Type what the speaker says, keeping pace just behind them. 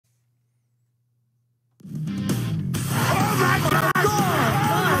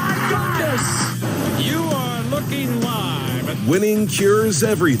Winning cures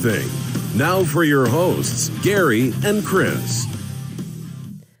everything. Now for your hosts, Gary and Chris.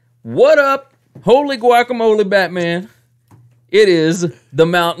 What up, holy guacamole Batman? It is the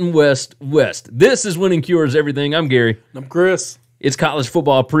Mountain West West. This is Winning Cures Everything. I'm Gary. I'm Chris. It's college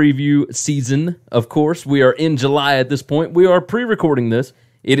football preview season, of course. We are in July at this point. We are pre-recording this.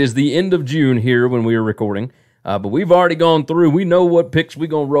 It is the end of June here when we are recording. But we've already gone through. We know what picks we're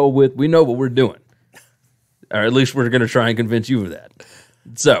going to roll with. We know what we're doing. Or at least we're going to try and convince you of that.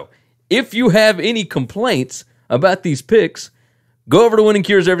 So, if you have any complaints about these picks, go over to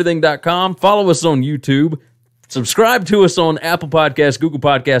winningcureseverything.com. Follow us on YouTube. Subscribe to us on Apple Podcasts, Google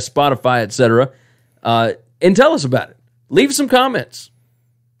Podcasts, Spotify, etc. And tell us about it. Leave some comments.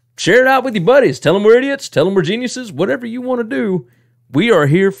 Share it out with your buddies. Tell them we're idiots. Tell them we're geniuses. Whatever you want to do, we are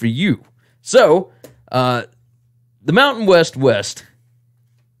here for you. So, the Mountain West West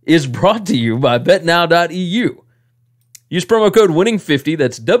is brought to you by betnow.eu. Use promo code WINNING50,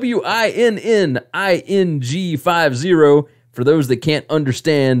 that's WINNING50, for those that can't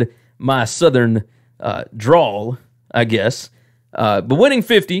understand my southern drawl, I guess. But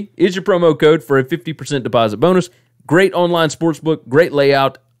WINNING50 is your promo code for a 50% deposit bonus. Great online sportsbook, great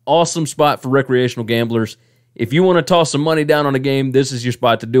layout, awesome spot for recreational gamblers. If you want to toss some money down on a game, this is your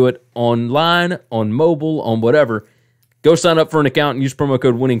spot to do it. Online, on mobile, on whatever. Go sign up for an account and use promo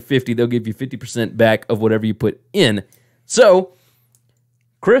code WINNING50. They'll give you 50% back of whatever you put in. So,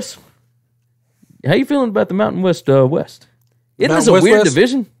 Chris, how you feeling about the Mountain West West? It is a weird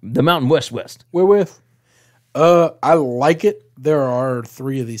division, the Mountain West West. We're with. I like it. There are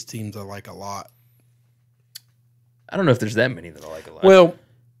three of these teams I like a lot. I don't know if there's that many that I like a lot. Well,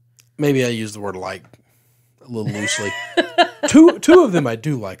 maybe I use the word like a little loosely. two of them I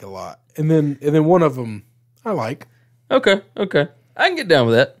do like a lot, and then one of them I like. Okay. I can get down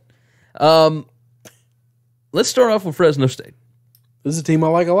with that. Let's start off with Fresno State. This is a team I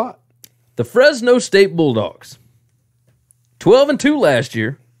like a lot. The Fresno State Bulldogs. 12-2 last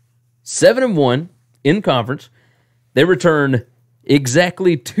year. 7-1 in conference. They return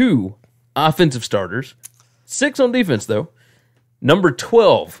exactly 2 offensive starters. 6 on defense, though. Number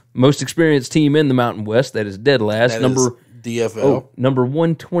 12 most experienced team in the Mountain West. That is dead last. That is DFL. Number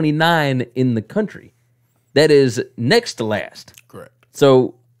 129 in the country. That is next to last. Correct.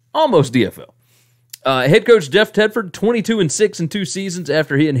 So, almost DFL. Head coach Jeff Tedford, 22-6 in 2 seasons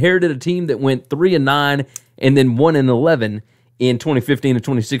after he inherited a team that went 3-9 and then 1-11 in 2015 and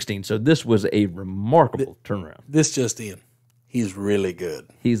 2016. So, this was a remarkable turnaround. This just in. He's really good.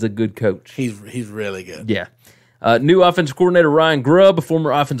 He's a good coach. He's really good. Yeah. New offensive coordinator Ryan Grubb,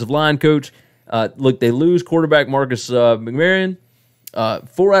 former offensive line coach. Look, they lose quarterback Marcus McMarion.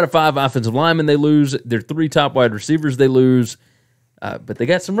 4 out of 5 offensive linemen they lose. Their 3 top wide receivers they lose. But they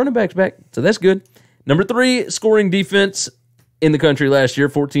got some running backs back, so that's good. Number 3 scoring defense in the country last year,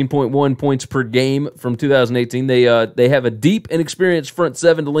 14.1 points per game from 2018. They have a deep and experienced front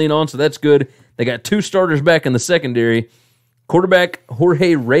 7 to lean on, so that's good. They got 2 starters back in the secondary. Quarterback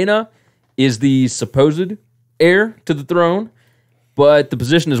Jorge Reyna is the supposed heir to the throne, but the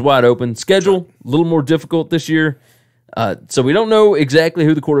position is wide open. Schedule, a little more difficult this year. So we don't know exactly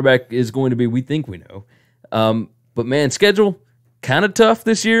who the quarterback is going to be. We think we know. But, man, schedule, kind of tough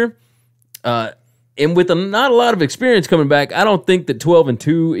this year. And with not a lot of experience coming back, I don't think that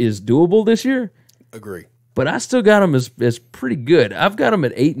 12-2 is doable this year. Agree. But I still got them as pretty good. I've got them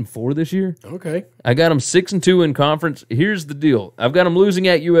at 8-4 this year. Okay. I got them 6-2 in conference. Here's the deal. I've got them losing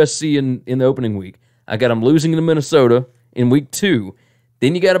at USC in the opening week. I got them losing to Minnesota in week 2.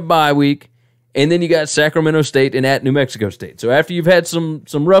 Then you got a bye week. And then you got Sacramento State and at New Mexico State. So after you've had some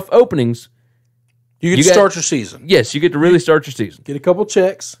rough openings, you get to start your season. Yes, you get to really start your season. Get a couple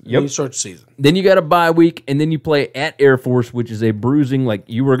checks, and then you start your season. Then you got a bye week, and then you play at Air Force, which is a bruising, like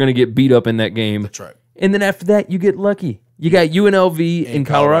you were going to get beat up in that game. That's right. And then after that, you get lucky. You got UNLV and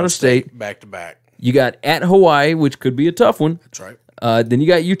Colorado State. Back to back. You got at Hawaii, which could be a tough one. That's right. Then you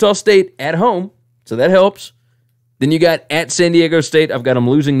got Utah State at home, so that helps. Then you got at San Diego State. I've got them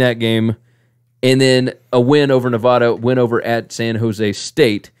losing that game. And then a win over Nevada, win over at San Jose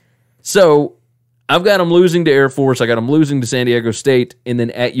State. So I've got them losing to Air Force. I got them losing to San Diego State, and then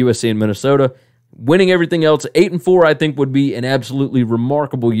at USC and Minnesota. Winning everything else, 8-4, I think, would be an absolutely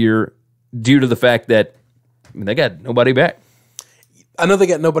remarkable year due to the fact that they got nobody back. I know they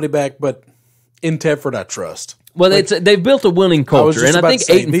got nobody back, but in Tedford, I trust. Well, they've built a winning culture, and I think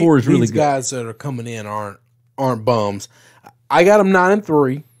 8-4 is really good. These guys that are coming in aren't bums. I got them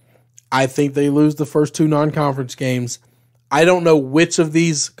 9-3. I think they lose the first 2 non-conference games. I don't know which of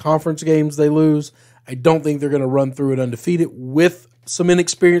these conference games they lose. I don't think they're going to run through it undefeated with some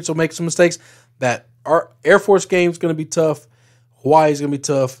inexperience or make some mistakes. That our Air Force game is going to be tough. Hawaii's going to be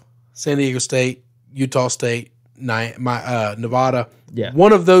tough. San Diego State, Utah State, Nevada. Yeah.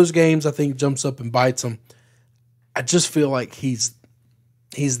 One of those games, I think, jumps up and bites him. I just feel like he's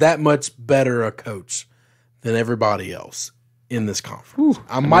that much better a coach than everybody else in this conference.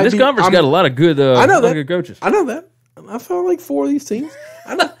 This conference got a lot of good. I know that. Good coaches. I know that. I felt like 4 of these teams.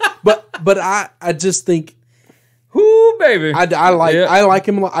 I know, but I just think, Whoo, baby! I like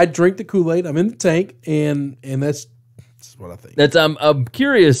him a lot. I drink the Kool-Aid. I'm in the tank, and that's what I think. I'm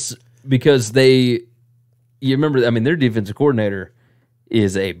curious because you remember, I mean, their defensive coordinator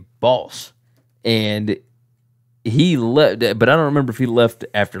is a boss, and he left, but I don't remember if he left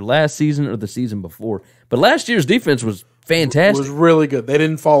after last season or the season before. But last year's defense was fantastic. It was really good. They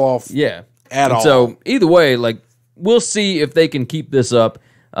didn't fall off at all. So either way, we'll see if they can keep this up.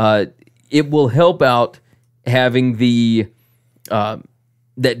 It will help out having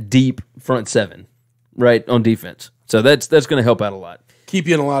that deep front seven, right, on defense. So that's going to help out a lot. Keep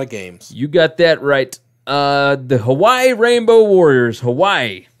you in a lot of games. You got that right. The Hawaii Rainbow Warriors,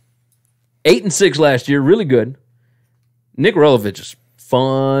 Hawaii, 8-6 last year, really good. Nick Rolovich is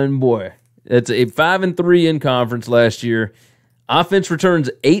fun boy. That's a 5-3 in conference last year. Offense returns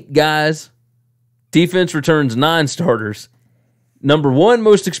 8 guys. Defense returns 9 starters. Number 1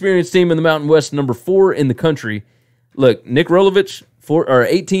 most experienced team in the Mountain West. Number 4 in the country. Look, Nick Rolovich,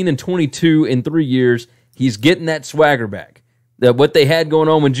 18-22 in 3 years. He's getting that swagger back. That what they had going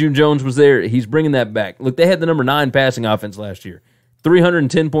on when June Jones was there, he's bringing that back. Look, they had the number 9 passing offense last year.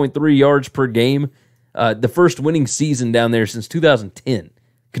 310.3 yards per game. The first winning season down there since 2010.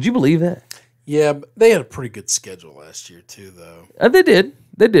 Could you believe that? Yeah, but they had a pretty good schedule last year too, though. They did.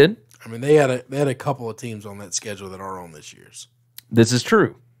 I mean, they had a couple of teams on that schedule that are on this year's. This is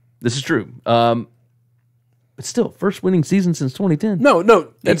true. But still, first winning season since 2010.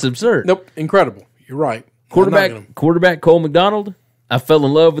 No, that's absurd. Nope, incredible. You're right. Quarterback Cole McDonald. I fell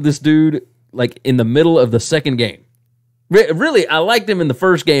in love with this dude in the middle of the second game. Really, I liked him in the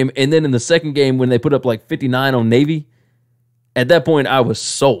first game, and then in the second game when they put up 59 on Navy, at that point I was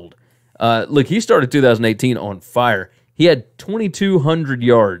sold. Look, he started 2018 on fire. He had 2,200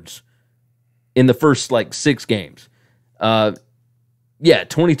 yards in the first 6 games.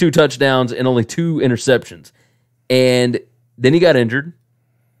 22 touchdowns and only 2 interceptions. And then he got injured,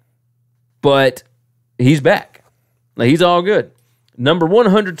 but he's back. He's all good. Number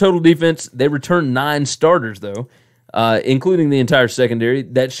 100 total defense. They returned 9 starters, though. Including the entire secondary.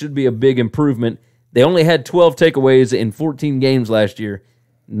 That should be a big improvement. They only had 12 takeaways in 14 games last year.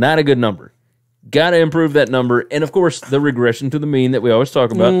 Not a good number. Got to improve that number. And, of course, the regression to the mean that we always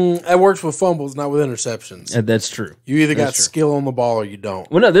talk about. That works with fumbles, not with interceptions. And that's true. You either got skill on the ball or you don't.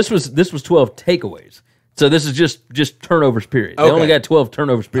 Well, no, this was 12 takeaways. So this is just turnovers, period. They only got 12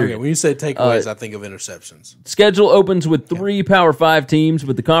 turnovers, period. Okay, when you say takeaways, I think of interceptions. Schedule opens with 3 Power 5 teams,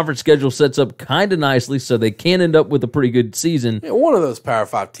 but the conference schedule sets up kind of nicely, so they can end up with a pretty good season. Yeah, one of those Power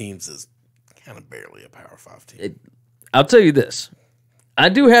 5 teams is kind of barely a Power 5 team. I'll tell you this. I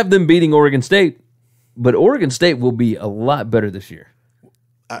do have them beating Oregon State, but Oregon State will be a lot better this year.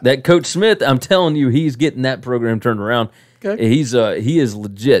 That Coach Smith, I'm telling you, he's getting that program turned around. Okay. He is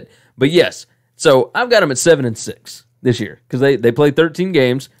legit. But yes, so I've got them at 7-6 this year because they played 13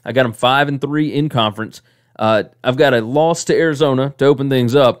 games. I got them 5-3 in conference. I've got a loss to Arizona to open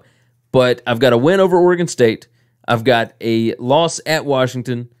things up, but I've got a win over Oregon State. I've got a loss at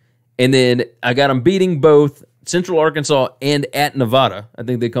Washington, and then I got them beating both Central Arkansas and at Nevada. I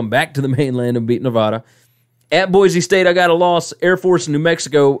think they come back to the mainland and beat Nevada. At Boise State, I got a loss. Air Force and New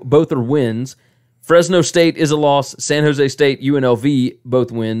Mexico, both are wins. Fresno State is a loss. San Jose State, UNLV,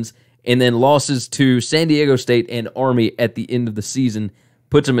 both wins. And then losses to San Diego State and Army at the end of the season.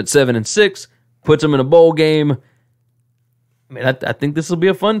 Puts them at 7-6. Puts them in a bowl game. I mean, I think this will be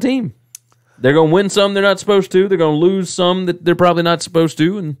a fun team. They're going to win some they're not supposed to. They're going to lose some that they're probably not supposed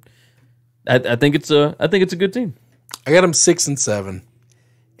to. And I think it's a good team. I got them 6-7,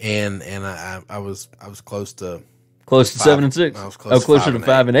 and I was close to 7-6. I was closer to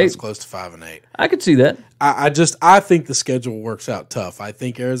 5-8. I was close to 5-8. I could see that. I think the schedule works out tough. I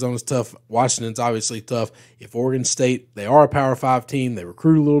think Arizona's tough. Washington's obviously tough. If Oregon State, they are a Power 5 team. They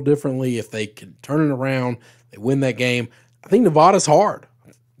recruit a little differently. If they can turn it around, they win that game. I think Nevada's hard.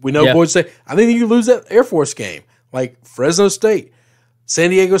 We know Boise State. I think you lose that Air Force game. Like Fresno State, San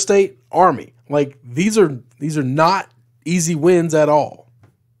Diego State, Army. Like these are not easy wins at all.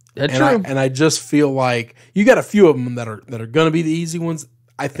 That's true. And I just feel like you got a few of them that are going to be the easy ones.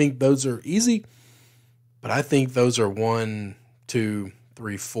 I think those are easy, but I think those are 1, 2,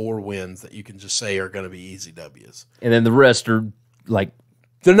 3, 4 wins that you can just say are going to be easy W's. And then the rest are like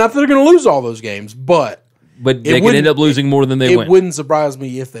they're not that they're going to lose all those games, but but they could end up losing more than they win. It wouldn't surprise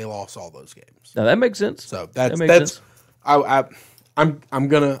me if they lost all those games. Now that makes sense. So that makes sense. I'm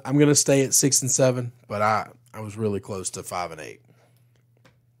gonna stay at 6 and 7, but I was really close to 5 and 8.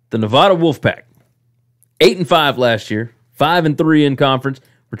 The Nevada Wolfpack, 8 and 5 last year, 5 and 3 in conference.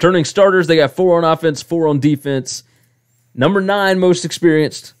 Returning starters, they got 4 on offense, 4 on defense. Number 9 most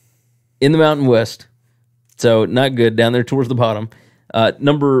experienced in the Mountain West. So not good down there towards the bottom.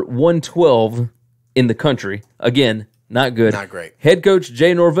 Number 112 in the country. Again, not good. Not great. Head coach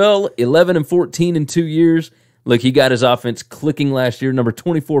Jay Norvell, 11 and 14 in 2 years. Look, he got his offense clicking last year. Number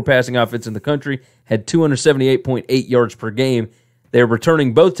 24 passing offense in the country. Had 278.8 yards per game. They're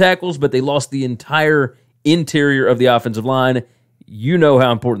returning both tackles, but they lost the entire interior of the offensive line. You know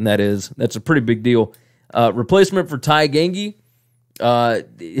how important that is. That's a pretty big deal. Replacement for Ty Gangi,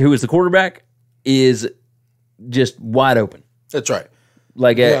 who is the quarterback, is just wide open. That's right.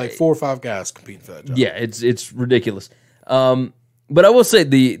 Like 4 or 5 guys competing for that job. Yeah, it's ridiculous. But I will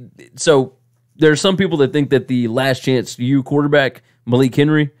say so there are some people that think that the last chance U quarterback Malik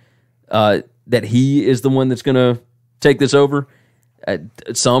Henry, that he is the one that's going to take this over.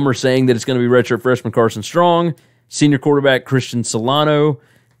 Some are saying that it's going to be redshirt freshman Carson Strong, senior quarterback Christian Solano.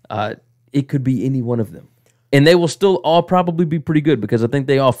 It could be any one of them. And they will still all probably be pretty good because I think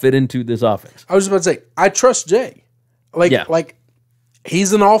they all fit into this offense. I was about to say, I trust Jay. Like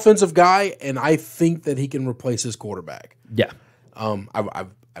he's an offensive guy, and I think that he can replace his quarterback. Yeah.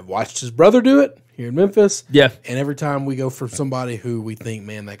 I've watched his brother do it here in Memphis. Yeah. And every time we go for somebody who we think,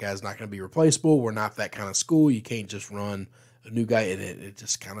 man, that guy's not going to be replaceable, we're not that kind of school, you can't just run a new guy, and it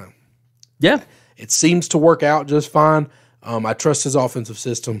just kind of it seems to work out just fine. I trust his offensive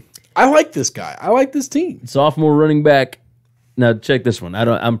system. I like this guy. I like this team. Sophomore running back. Now check this one.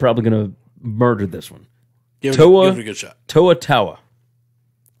 I'm probably going to murder this one. Give it a good shot. Toa Taua.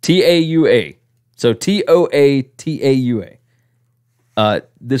 Taua. So Toataua.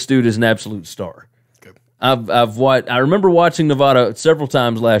 This dude is an absolute star. Good. I remember watching Nevada several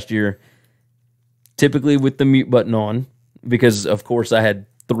times last year, typically with the mute button on, because of course I had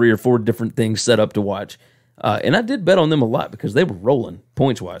 3 or 4 different things set up to watch. And I did bet on them a lot because they were rolling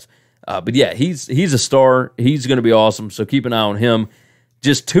points-wise. But yeah, he's a star. He's going to be awesome, so keep an eye on him.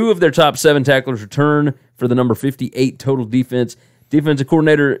 Just 2 of their top 7 tacklers return for the number 58 total defense. Defensive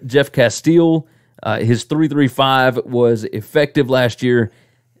coordinator Jeff Castile, his 3.35 was effective last year.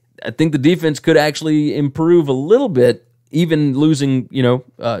 I think the defense could actually improve a little bit, even losing,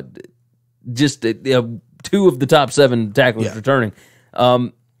 just 2 of the top 7 tacklers returning.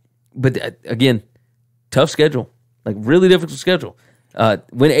 But again, tough schedule, like really difficult schedule.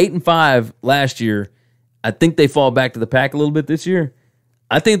 Went 8 and 5 last year. I think they fall back to the pack a little bit this year.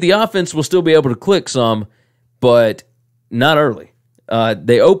 I think the offense will still be able to click some, but not early.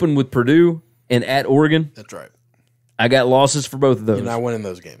 They open with Purdue and at Oregon. That's right. I got losses for both of those. You're not winning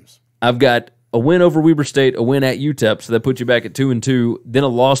those games. I've got a win over Weber State, a win at UTEP, so that puts you back at 2-2. Then a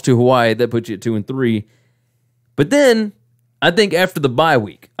loss to Hawaii, that puts you at 2-3. But then I think after the bye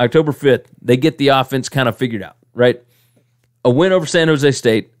week, October 5th, they get the offense kind of figured out, right? A win over San Jose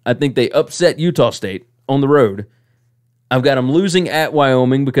State. I think they upset Utah State on the road. I've got them losing at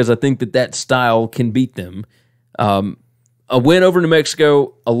Wyoming because I think that style can beat them. A win over New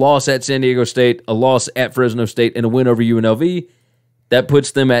Mexico, a loss at San Diego State, a loss at Fresno State, and a win over UNLV. That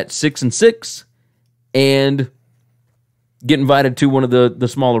puts them at 6-6 and get invited to one of the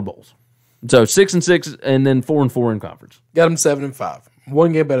smaller bowls. So 6-6 and then 4-4 in conference. Got them 7-5.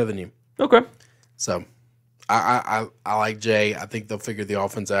 1 game better than you. Okay. So I like Jay. I think they'll figure the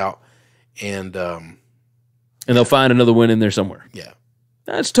offense out, and they'll find another win in there somewhere. Yeah,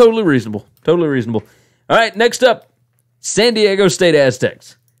 that's totally reasonable. Totally reasonable. All right, next up, San Diego State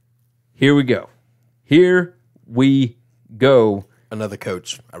Aztecs. Here we go. Another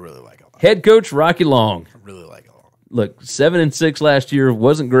coach I really like a lot. Head coach Rocky Long. I really like a lot. Look, 7-6 last year,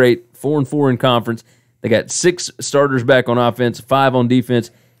 wasn't great. 4-4 in conference. They got 6 starters back on offense, 5 on defense.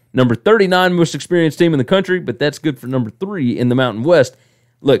 Number 39 most experienced team in the country, but that's good for number 3 in the Mountain West.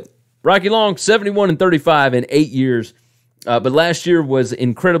 Look, Rocky Long, 71-35 in 8 years, but last year was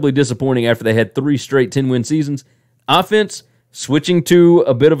incredibly disappointing after they had 3 straight 10-win seasons. Offense, switching to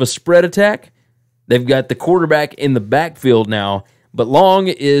a bit of a spread attack. They've got the quarterback in the backfield now, but Long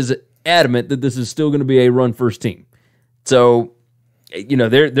is adamant that this is still going to be a run-first team. So,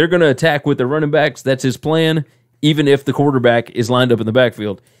 they're going to attack with their running backs. That's his plan, even if the quarterback is lined up in the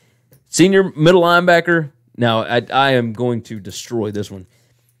backfield. Senior middle linebacker. Now, I am going to destroy this one.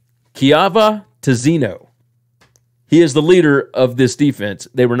 Kiava Tazino. He is the leader of this defense.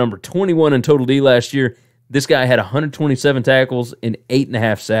 They were number 21 in total D last year. This guy had 127 tackles and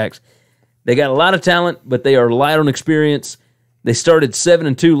 8.5 sacks. They got a lot of talent, but they are light on experience. They started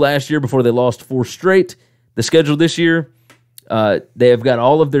 7-2 last year before they lost 4 straight. The schedule this year, they have got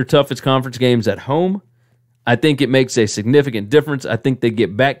all of their toughest conference games at home. I think it makes a significant difference. I think they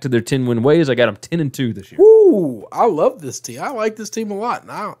get back to their 10-win ways. I got them 10-2 this year. Ooh, I love this team. I like this team a lot.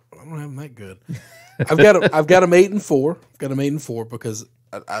 And I don't have them that good. I've got them 8-4. I've got them 8-4 because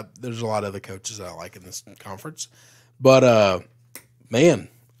there's a lot of other coaches that I like in this conference. But man,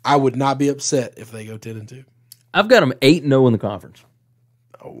 I would not be upset if they go 10-2. I've got them 8-0 in the conference.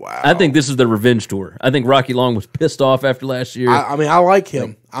 Oh, wow. I think this is their revenge tour. I think Rocky Long was pissed off after last year. I mean, I like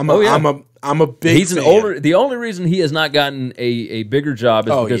him. I'm a big He's fan. an older. The only reason he has not gotten a bigger job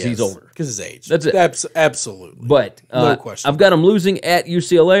is because he's older. Because his age. That's it. Absolutely. But no question. I've got him losing at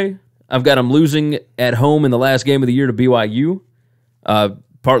UCLA. I've got him losing at home in the last game of the year to BYU,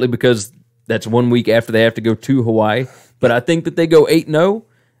 partly because that's 1 week after they have to go to Hawaii. But I think that they go 8-0.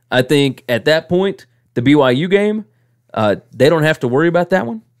 I think at that point, the BYU game, they don't have to worry about that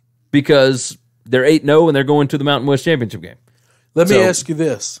one because they're 8-0 and they're going to the Mountain West Championship game. Let me ask you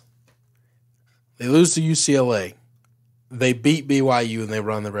this. They lose to UCLA. They beat BYU and they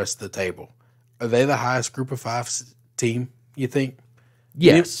run the rest of the table. Are they the highest group of 5 team, you think?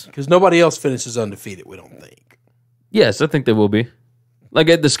 Yes. Because nobody else finishes undefeated, we don't think. Yes, I think they will be.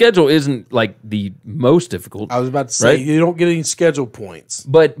 Like, the schedule isn't, like, the most difficult. I was about to say, right? You don't get any schedule points.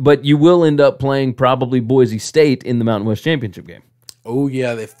 But you will end up playing probably Boise State in the Mountain West Championship game. Oh,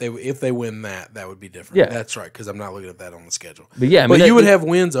 yeah, if they win that would be different. Yeah. That's right, because I'm not looking at that on the schedule. But, yeah, I mean, but you would have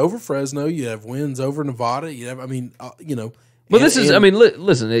wins over Fresno. You'd have wins over Nevada. You'd have, Well,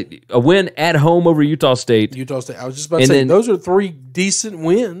 listen, a win at home over Utah State. Utah State. I was just about to say, those are 3 decent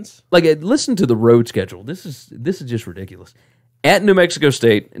wins. Like, listen to the road schedule. This is just ridiculous. At New Mexico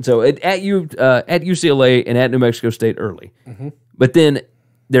State, and so at UCLA and at New Mexico State early. Mm-hmm. But then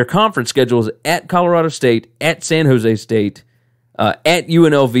their conference schedule is at Colorado State, at San Jose State, at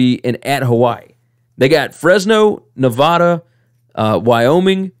UNLV, and at Hawaii. They got Fresno, Nevada,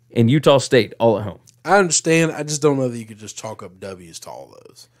 Wyoming, and Utah State all at home. I understand. I just don't know that you could just chalk up W's to all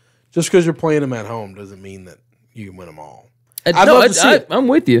those. Just because you're playing them at home doesn't mean that you can win them all. I'd love to see it. I'm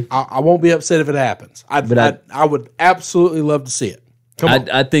with you. I won't be upset if it happens. I would absolutely love to see it. Come on.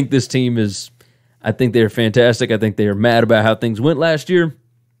 I think this team is – I think they're fantastic. I think they are mad about how things went last year.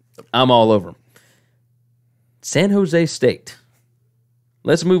 I'm all over them. San Jose State.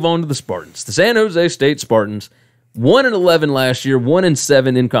 Let's move on to the Spartans. The San Jose State Spartans, 1-11 last year,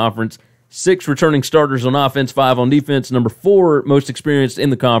 1-7 in conference, 6 returning starters on offense, 5 on defense, number 4 most experienced in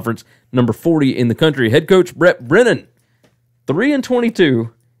the conference, number 40 in the country. Head coach Brett Brennan,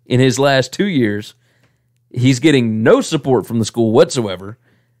 3-22 in his last 2 years. He's getting no support from the school whatsoever,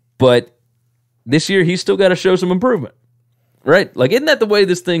 but this year he's still got to show some improvement, right? Like, isn't that the way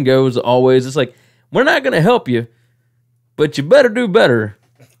this thing goes always? It's like, we're not going to help you, but you better do better,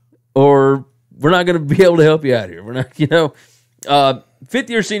 or we're not going to be able to help you out here. We're not,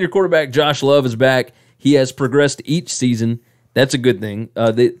 fifth-year senior quarterback Josh Love is back. He has progressed each season. That's a good thing.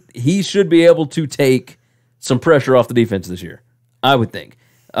 He should be able to take some pressure off the defense this year, I would think.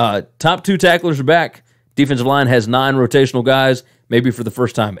 Top 2 tacklers are back. Defensive line has 9 rotational guys, maybe for the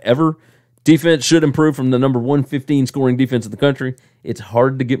first time ever. Defense should improve from the number 115 scoring defense in the country. It's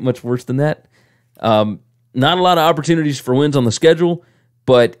hard to get much worse than that. Not a lot of opportunities for wins on the schedule,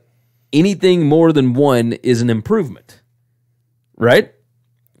 but anything more than 1 is an improvement, right?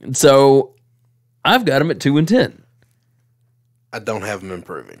 So I've got them at 2-10. I don't have them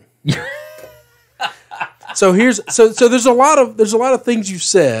improving. So there's a lot of things you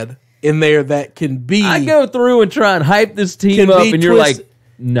said in there that can be. I go through and try and hype this team up, and you're like,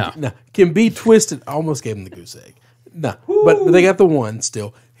 no, can be twisted. I almost gave them the goose egg. No, but they got the 1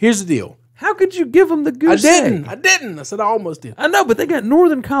 still. Here's the deal. How could you give them the goose egg? I didn't. I said I almost did. I know, but they got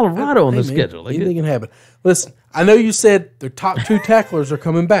Northern Colorado on the schedule. Anything can happen. Listen, I know you said their top 2 tacklers are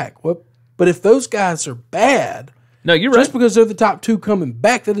coming back. But if those guys are bad, no, you're right. Just because they're the top 2 coming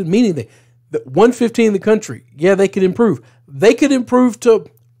back, that doesn't mean anything. The 115 in the country, yeah, they could improve. They could improve to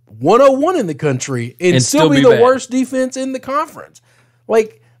 101 in the country and still be the bad. Worst defense in the conference.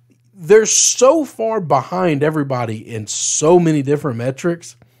 Like, they're so far behind everybody in so many different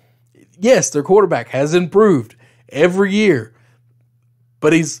metrics. Yes, their quarterback has improved every year,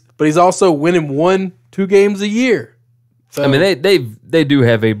 but he's also winning 1-2 games a year. So, I mean, they do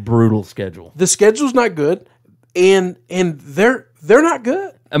have a brutal schedule. The schedule's not good, and they're not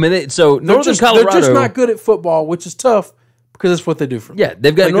good. I mean, Northern Colorado, they're just not good at football, which is tough because that's what they do for. Yeah,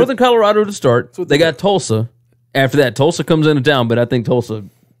 they've got Northern Colorado to start. They got Tulsa. After that, Tulsa comes into town, but I think Tulsa.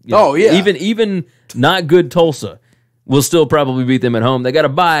 Yeah. Even not good Tulsa We'll still probably beat them at home. They got to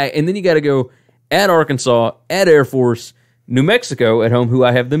bye, and then you got to go at Arkansas, at Air Force, New Mexico at home, who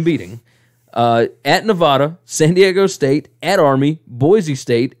I have them beating, at Nevada, San Diego State, at Army, Boise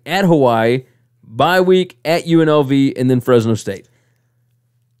State, at Hawaii, bye week at UNLV, and then Fresno State.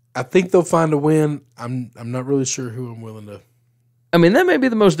 I think they'll find a win. I'm not really sure who I'm willing to. I mean, that may be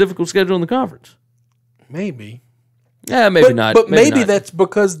the most difficult schedule in the conference. Maybe. Yeah, maybe not. But maybe not. that's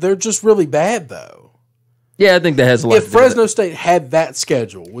because they're just really bad, though. Yeah, I think that has a lot If to do with Fresno it. State had that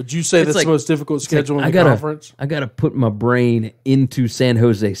schedule, would you say that's like- the most difficult schedule in the conference? I got to put my brain into San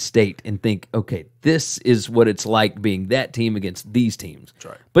Jose State and think, okay, this is what it's like being that team against these teams. That's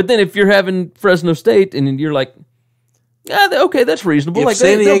right. But then if you're having Fresno State and you're like, yeah, okay, that's reasonable. If like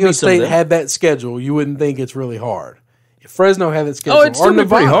San they'll Diego beat some of State them. had that schedule, you wouldn't think it's really hard. If Fresno had that schedule, it's still or been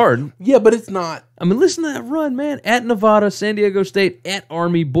pretty Nevada, hard. Yeah, but it's not. I mean, listen to that run, man. At Nevada, San Diego State, at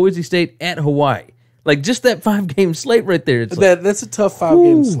Army, Boise State, at Hawaii. Like, just that 5-game slate right there. It's like, That's a tough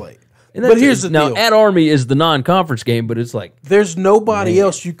 5-game slate. and But that's here's it. the Now, deal. at Army is the non-conference game, but it's like, There's nobody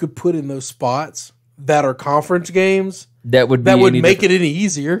else you could put in those spots that are conference games that would make it any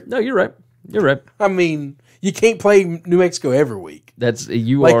easier. No, you're right. You're right. I mean, you can't play New Mexico every week. That's,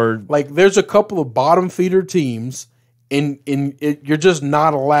 you are. Like there's a couple of bottom feeder teams, and you're just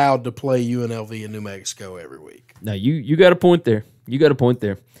not allowed to play UNLV in New Mexico every week. Now, you got a point there. You got a point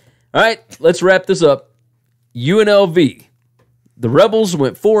there. All right, let's wrap this up. UNLV. The Rebels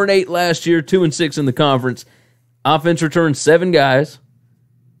went 4-8 last year, 2-6 in the conference. Offense returned 7 guys,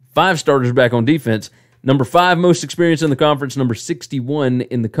 5 starters back on defense. Number 5 most experienced in the conference, number 61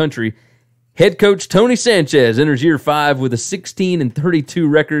 in the country. Head coach Tony Sanchez enters year 5 with a 16-32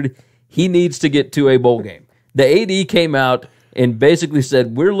 record. He needs to get to a bowl game. The AD came out and basically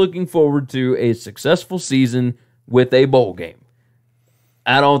said, we're looking forward to a successful season with a bowl game.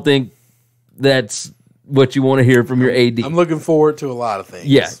 I don't think that's what you want to hear from your AD. I'm looking forward to a lot of things.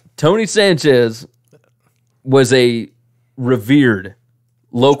 Yeah. Tony Sanchez was a revered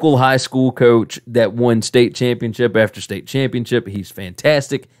local high school coach that won state championship after state championship. He's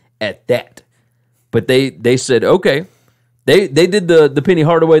fantastic at that. But they said, okay. They did the Penny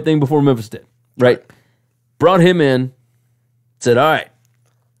Hardaway thing before Memphis did, right? Brought him in, said, all right,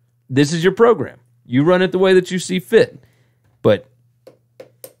 this is your program. You run it the way that you see fit. But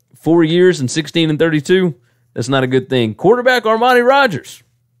 4 years and 16-32, that's not a good thing. Quarterback Armani Rogers,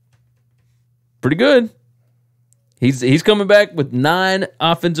 pretty good. He's coming back with 9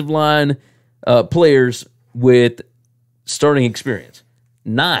 offensive line players with starting experience.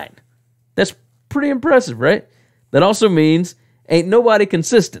 9. That's pretty impressive, right? That also means ain't nobody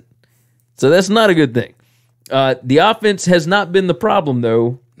consistent. So that's not a good thing. The offense has not been the problem,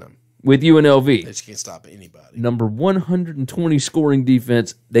 though, with UNLV. They just can't stop anybody. Number 120 scoring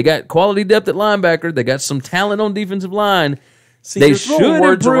defense. They got quality depth at linebacker. They got some talent on defensive line. See, They you're throwing should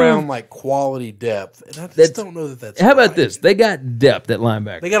words improve. around like quality depth, and I just don't know that that's How about right. this? They got depth at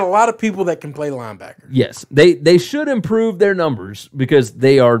linebacker. They got a lot of people that can play linebacker. Yes, they should improve their numbers because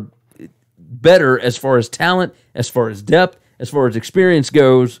they are better as far as talent, as far as depth, as far as experience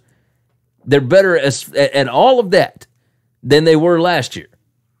goes. They're better at all of that than they were last year.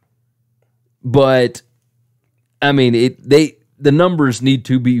 But I mean, the numbers need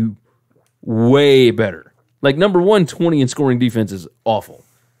to be way better. Like number 120 in scoring defense is awful.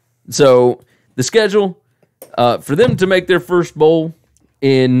 So the schedule for them to make their first bowl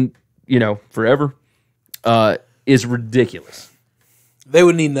in forever is ridiculous. They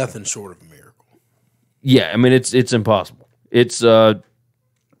would need nothing short of a miracle. Yeah, I mean it's impossible. It's here.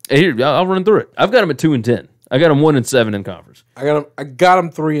 I'll run through it. I've got them at 2-10. I got them 1-7 in conference. I got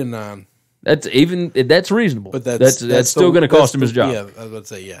them 3-9. That's reasonable. But that's still going to cost him his job. Yeah, I was about to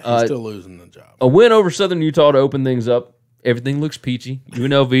say, he's still losing the job. A win over Southern Utah to open things up. Everything looks peachy.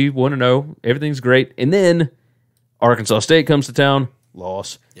 UNLV 1-0. Everything's great. And then Arkansas State comes to town.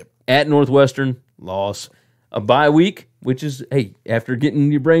 Loss. Yep. At Northwestern. Loss. A bye week, which is, hey, after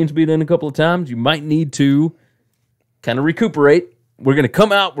getting your brains beat in a couple of times, you might need to kind of recuperate. We're going to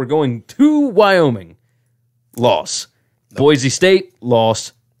come out. We're going to Wyoming. Loss. Nope. Boise State.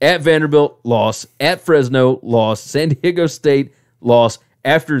 Loss. At Vanderbilt, loss. At Fresno, loss. San Diego State, loss.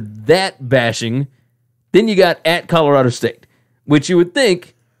 After that bashing, then you got at Colorado State, which you would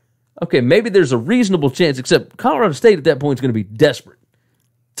think, okay, maybe there's a reasonable chance, except Colorado State at that point is going to be desperate.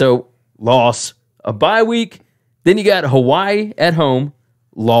 So, loss. A bye week. Then you got Hawaii at home,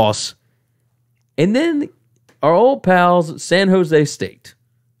 loss. And then our old pals, San Jose State,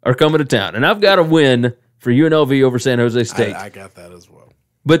 are coming to town. And I've got a win for UNLV over San Jose State. I got that as well.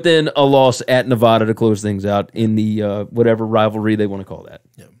 But then a loss at Nevada to close things out in the whatever rivalry they want to call that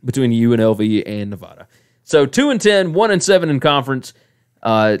between UNLV and Nevada. So 2-10, 1-7 in conference.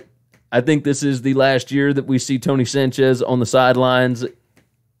 I think this is the last year that we see Tony Sanchez on the sidelines.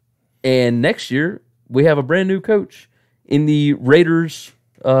 And next year, we have a brand new coach in the Raiders.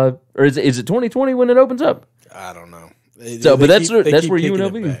 Or is it 2020 when it opens up? I don't know. But that's where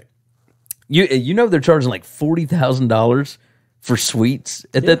UNLV. You know they're charging like $40,000 for suites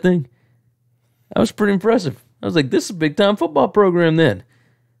at that thing. That was pretty impressive. I was like, this is a big time football program. Then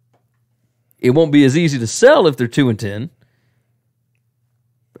it won't be as easy to sell if they're 2-10.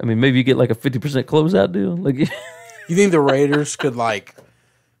 I mean, maybe you get like a 50% closeout deal. Like, you think the Raiders could like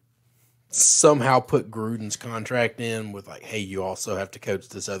somehow put Gruden's contract in with like, hey, you also have to coach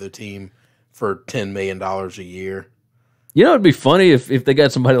this other team for $10 million a year? You know, it'd be funny if they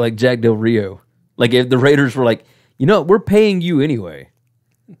got somebody like Jack Del Rio. Like if the Raiders were like, you know, we're paying you anyway.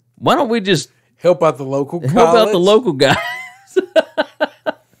 Why don't we just help out the local college? Help out the local guys.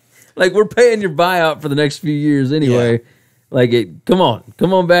 Like we're paying your buyout for the next few years anyway. Yeah. Like, come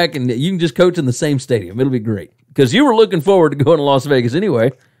on back, and you can just coach in the same stadium. It'll be great because you were looking forward to going to Las Vegas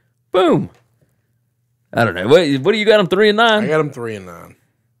anyway. Boom. I don't know. What do you got them 3-9? I got them 3-9.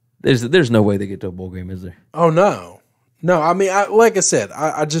 There's no way they get to a bowl game, is there? Oh no. I mean, like I said,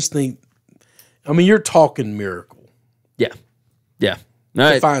 I just think. I mean, you're talking miracle. Yeah. All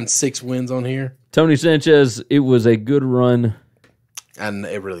right. Find 6 wins on here. Tony Sanchez. It was a good run, and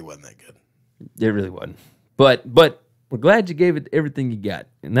it really wasn't that good. It really wasn't. But we're glad you gave it everything you got,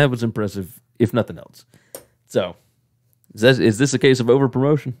 and that was impressive, if nothing else. So, is this a case of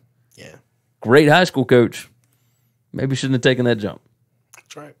over-promotion? Yeah. Great high school coach. Maybe shouldn't have taken that jump.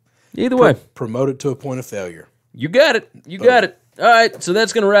 That's right. Either way. Promoted to a point of failure. You got it. Got it. All right, so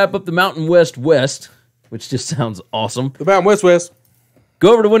that's going to wrap up the Mountain West, which just sounds awesome. The Mountain West.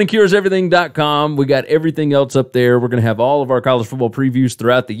 Go over to winningcureseverything.com. We got everything else up there. We're going to have all of our college football previews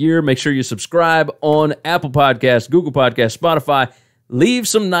throughout the year. Make sure you subscribe on Apple Podcasts, Google Podcasts, Spotify. Leave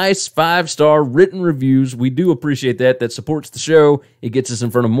some nice 5-star written reviews. We do appreciate that. That supports the show. It gets us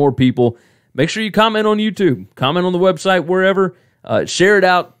in front of more people. Make sure you comment on YouTube. Comment on the website, wherever. Share it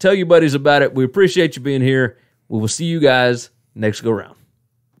out. Tell your buddies about it. We appreciate you being here. We will see you guys next go-round.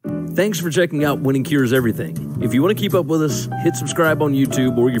 Thanks for checking out Winning Cures Everything. If you want to keep up with us, hit subscribe on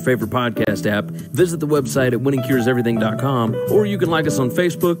YouTube or your favorite podcast app. Visit the website at winningcureseverything.com, or you can like us on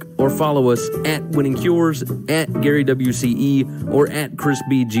Facebook or follow us at Winning Cures, at Gary WCE, or at Chris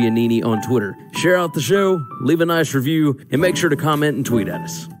B. Giannini on Twitter. Share out the show, leave a nice review, and make sure to comment and tweet at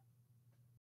us.